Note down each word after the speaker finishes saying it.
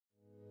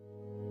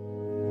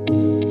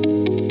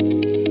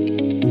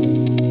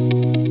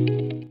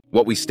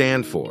what we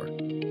stand for.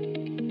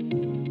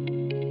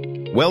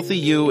 Wealthy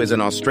U is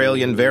an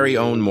Australian very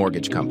own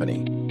mortgage company.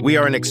 We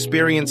are an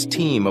experienced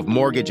team of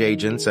mortgage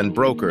agents and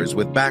brokers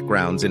with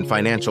backgrounds in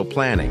financial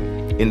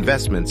planning,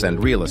 investments,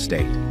 and real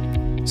estate.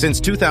 Since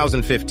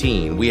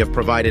 2015, we have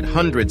provided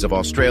hundreds of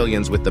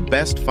Australians with the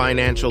best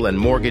financial and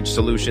mortgage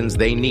solutions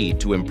they need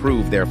to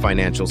improve their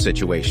financial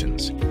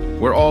situations.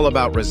 We're all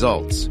about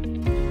results.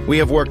 We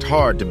have worked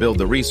hard to build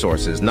the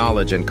resources,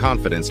 knowledge, and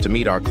confidence to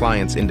meet our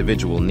clients'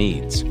 individual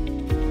needs.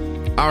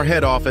 Our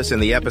head office in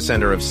the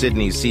epicenter of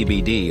Sydney's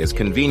CBD is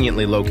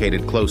conveniently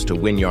located close to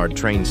Wynyard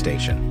train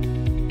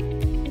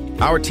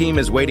station. Our team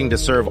is waiting to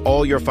serve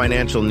all your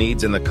financial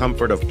needs in the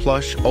comfort of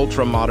plush,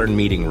 ultra-modern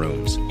meeting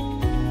rooms.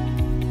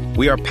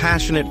 We are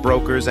passionate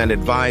brokers and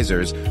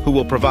advisors who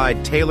will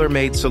provide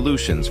tailor-made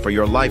solutions for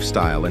your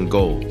lifestyle and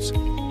goals.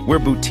 We're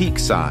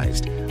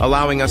boutique-sized,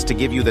 allowing us to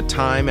give you the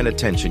time and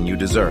attention you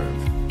deserve.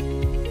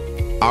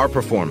 Our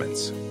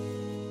performance.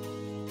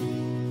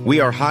 We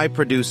are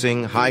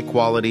high-producing,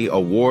 high-quality,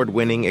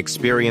 award-winning,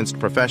 experienced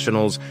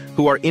professionals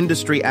who are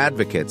industry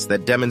advocates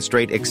that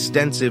demonstrate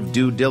extensive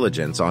due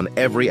diligence on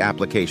every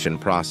application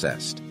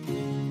processed.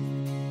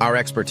 Our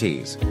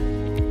expertise.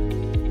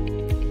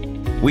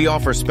 We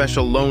offer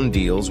special loan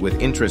deals with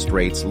interest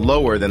rates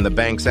lower than the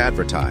banks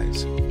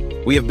advertise.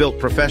 We have built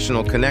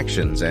professional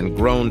connections and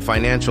grown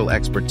financial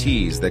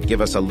expertise that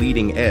give us a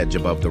leading edge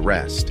above the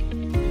rest.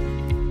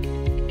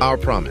 Our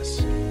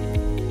promise.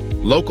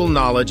 Local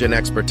knowledge and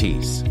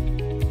expertise.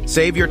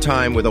 Save your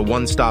time with a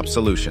one-stop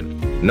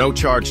solution. No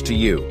charge to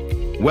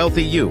you.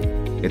 Wealthy U.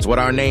 It's what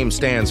our name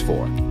stands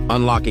for.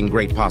 Unlocking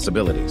great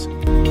possibilities.